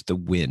rebuked the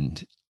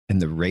wind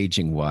and the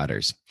raging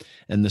waters,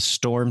 and the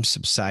storm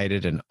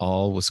subsided and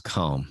all was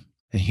calm.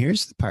 And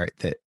here's the part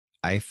that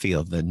I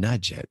feel the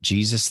nudge at.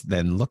 Jesus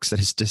then looks at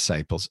his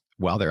disciples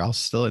while they're all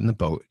still in the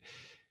boat,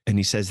 and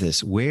he says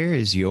this, where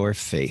is your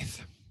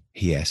faith?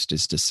 He asked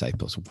his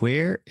disciples,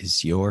 where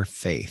is your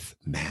faith,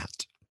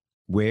 Matt?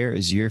 Where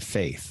is your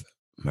faith,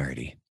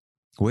 Marty?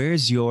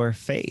 Where's your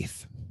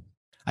faith?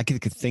 I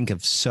could think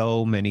of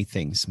so many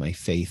things my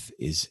faith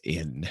is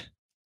in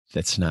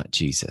that's not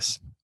Jesus.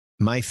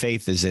 My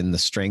faith is in the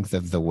strength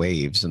of the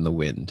waves and the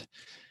wind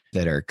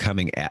that are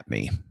coming at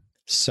me.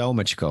 So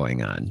much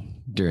going on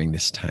during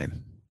this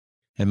time.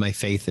 And my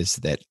faith is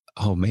that,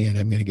 oh man,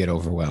 I'm going to get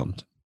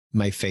overwhelmed.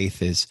 My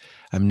faith is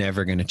I'm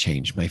never going to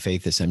change. My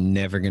faith is I'm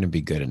never going to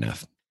be good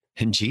enough.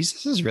 And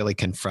Jesus is really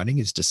confronting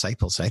his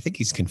disciples. I think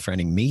he's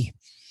confronting me.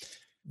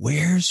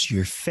 Where's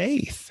your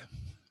faith?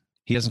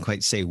 He doesn't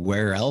quite say,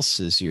 where else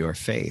is your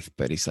faith?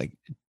 But he's like,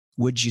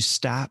 would you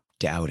stop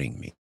doubting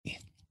me?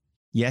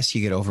 Yes,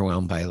 you get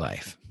overwhelmed by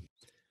life.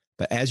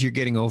 But as you're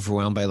getting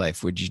overwhelmed by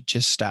life, would you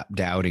just stop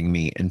doubting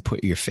me and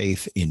put your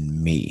faith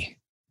in me,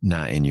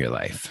 not in your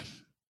life?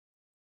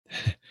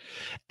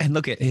 And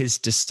look at his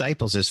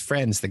disciples, his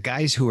friends, the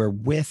guys who are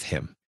with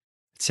him.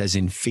 It says,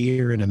 in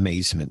fear and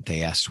amazement,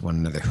 they asked one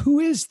another, who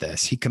is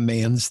this? He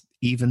commands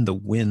even the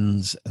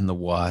winds and the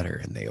water,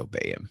 and they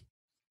obey him.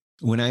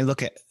 When I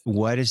look at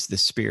what is the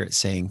Spirit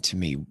saying to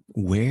me,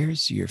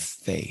 where's your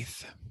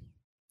faith?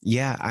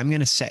 Yeah, I'm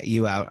going to set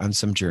you out on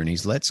some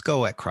journeys. Let's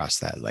go across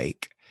that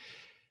lake.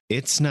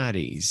 It's not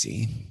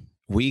easy.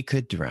 We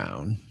could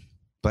drown,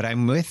 but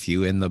I'm with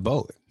you in the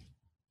boat.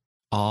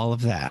 All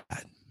of that.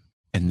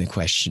 And the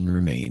question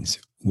remains,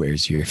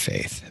 where's your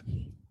faith?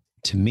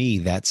 To me,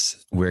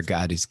 that's where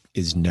God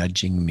is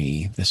nudging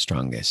me the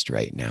strongest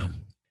right now.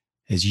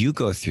 As you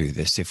go through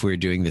this, if we're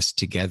doing this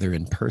together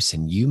in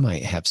person, you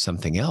might have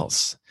something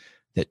else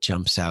that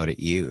jumps out at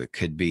you. It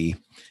could be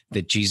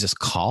that Jesus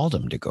called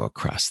them to go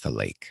across the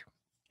lake.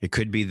 It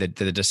could be that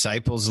the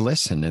disciples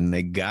listened and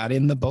they got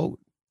in the boat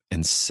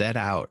and set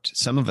out.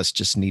 Some of us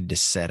just need to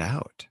set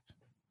out.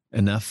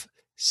 Enough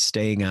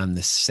staying on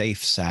the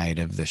safe side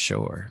of the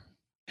shore.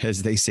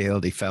 As they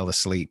sailed, he fell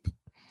asleep.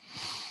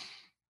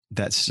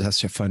 That's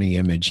such a funny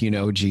image. You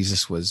know,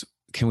 Jesus was,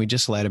 can we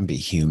just let him be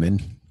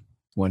human?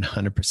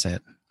 100%.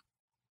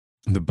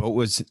 The boat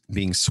was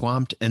being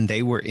swamped and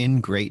they were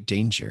in great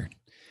danger.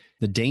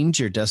 The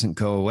danger doesn't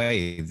go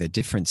away. The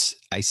difference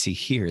I see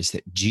here is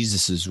that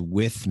Jesus is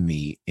with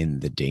me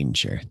in the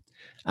danger.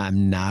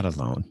 I'm not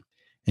alone.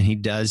 And he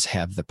does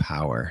have the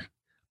power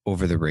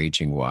over the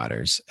raging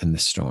waters and the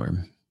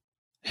storm.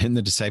 And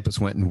the disciples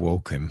went and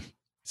woke him,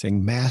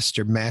 saying,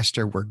 Master,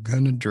 Master, we're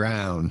going to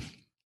drown.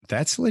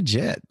 That's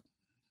legit.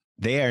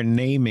 They are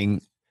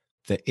naming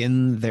the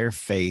in their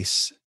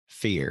face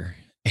fear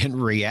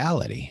and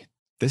reality.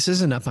 This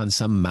isn't up on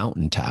some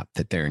mountaintop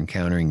that they're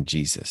encountering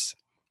Jesus.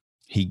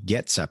 He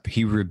gets up,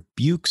 he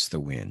rebukes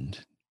the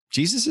wind.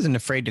 Jesus isn't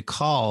afraid to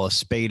call a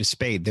spade a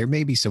spade. There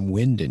may be some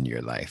wind in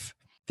your life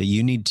that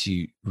you need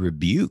to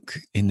rebuke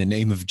in the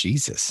name of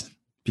Jesus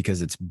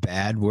because it's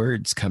bad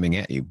words coming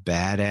at you,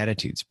 bad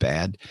attitudes,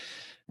 bad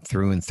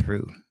through and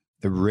through.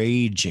 The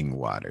raging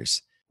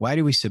waters. Why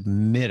do we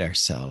subject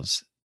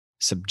ourselves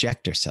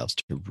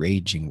to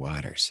raging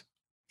waters?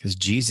 Because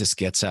Jesus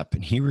gets up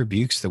and he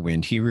rebukes the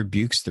wind, he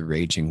rebukes the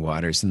raging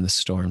waters, and the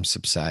storm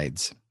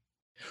subsides.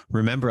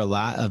 Remember, a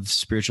lot of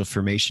spiritual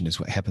formation is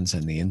what happens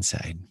on the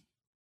inside.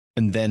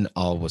 And then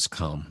all was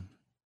calm.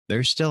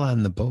 They're still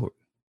on the boat,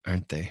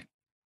 aren't they?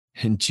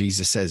 And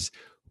Jesus says,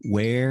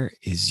 where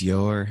is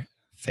your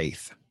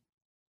faith?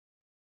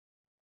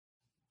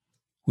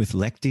 With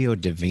Lectio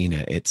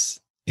Divina,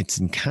 it's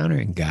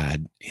encountering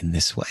God in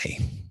this way.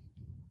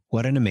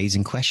 What an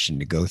amazing question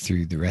to go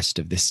through the rest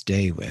of this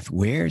day with.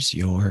 Where's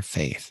your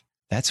faith?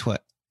 That's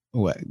what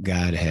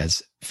God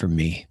has for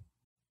me.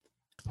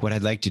 What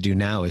I'd like to do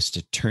now is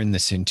to turn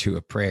this into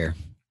a prayer.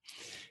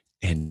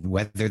 And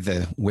whether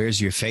the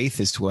where's your faith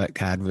is what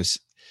God was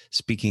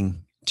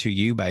speaking to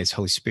you by his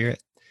Holy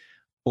Spirit,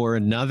 or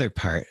another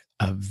part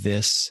of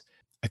this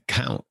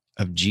account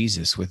of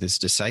Jesus with his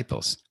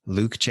disciples.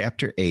 Luke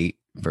chapter 8,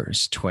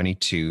 verse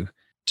 22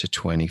 to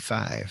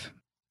 25.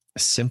 A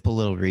simple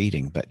little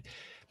reading, but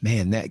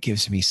man, that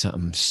gives me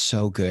something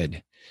so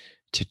good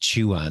to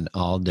chew on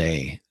all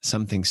day,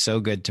 something so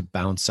good to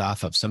bounce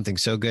off of, something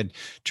so good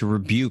to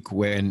rebuke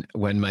when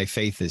my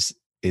faith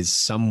is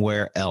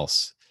somewhere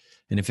else.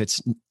 And if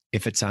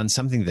it's on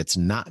something that's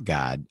not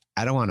God,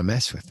 I don't want to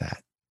mess with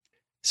that.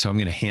 So I'm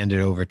going to hand it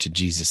over to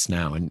Jesus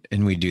now.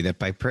 And we do that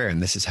by prayer.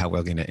 And this is how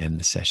we're going to end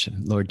the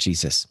session. Lord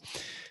Jesus,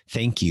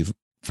 thank you,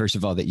 first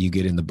of all, that you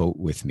get in the boat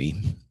with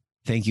me.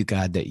 Thank you,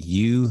 God, that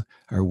you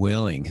are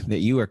willing, that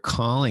you are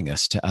calling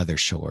us to other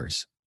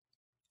shores.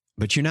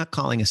 But you're not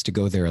calling us to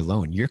go there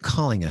alone. You're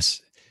calling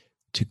us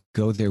to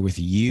go there with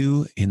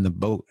you in the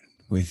boat,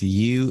 with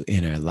you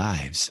in our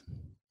lives.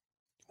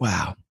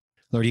 Wow.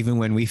 Lord, even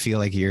when we feel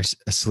like you're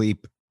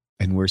asleep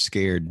and we're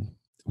scared,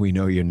 we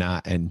know you're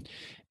not. And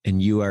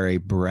you are a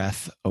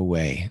breath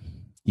away.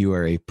 You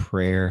are a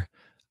prayer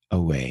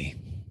away.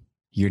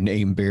 Your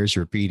name bears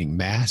repeating,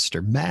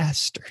 Master,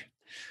 Master.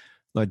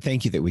 Lord,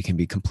 thank you that we can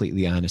be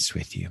completely honest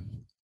with you.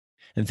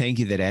 And thank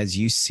you that as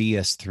you see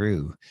us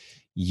through,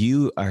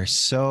 you are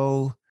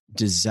so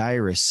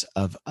desirous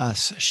of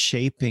us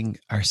shaping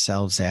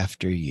ourselves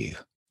after you,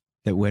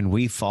 that when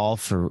we fall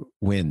for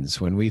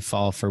winds, when we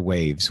fall for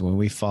waves, when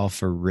we fall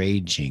for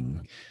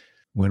raging,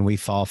 when we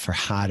fall for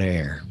hot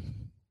air,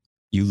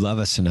 you love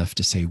us enough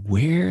to say,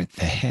 where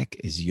the heck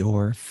is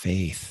your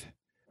faith?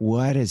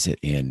 What is it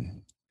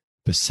in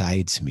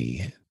besides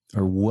me?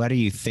 Or what do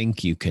you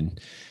think you can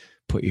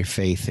put your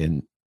faith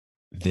in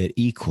that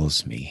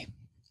equals me?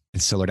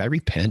 And so, Lord, I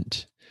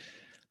repent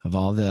of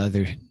all the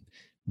other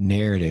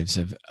narratives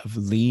of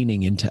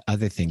leaning into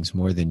other things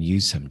more than you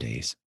some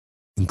days,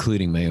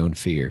 including my own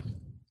fear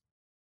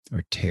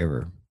or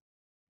terror.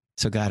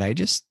 So, God, I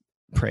just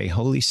pray,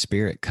 Holy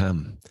Spirit,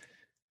 come.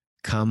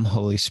 Come,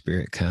 Holy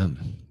Spirit,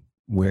 come.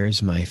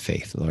 Where's my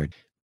faith, Lord?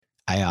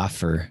 I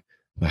offer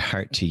my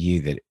heart to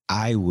you that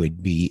I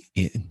would be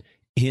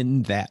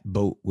in that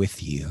boat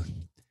with you.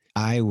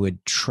 I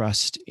would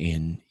trust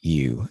in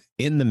you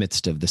in the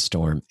midst of the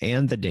storm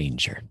and the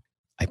danger.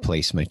 I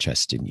place my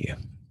trust in you.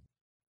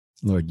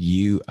 Lord,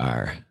 you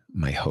are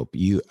my hope.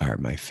 You are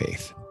my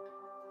faith.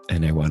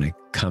 And I want to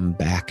come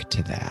back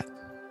to that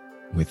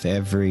with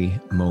every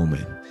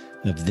moment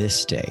of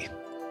this day.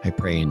 I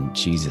pray in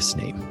Jesus'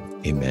 name.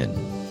 Amen.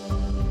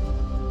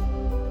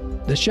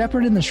 The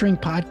Shepherd and the Shrink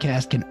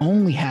podcast can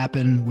only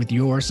happen with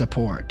your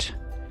support.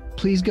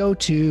 Please go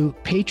to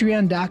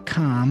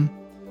patreon.com,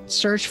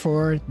 search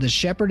for the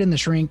Shepherd and the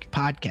Shrink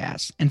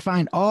podcast, and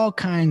find all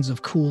kinds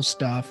of cool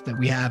stuff that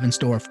we have in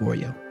store for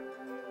you.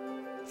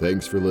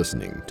 Thanks for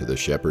listening to the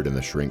Shepherd and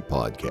the Shrink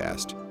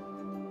podcast.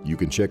 You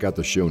can check out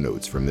the show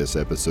notes from this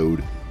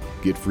episode,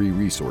 get free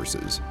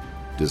resources,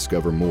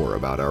 discover more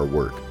about our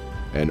work,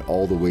 and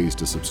all the ways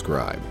to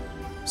subscribe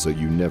so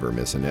you never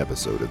miss an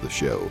episode of the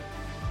show.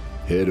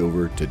 Head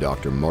over to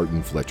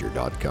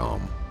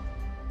drmartinfletcher.com.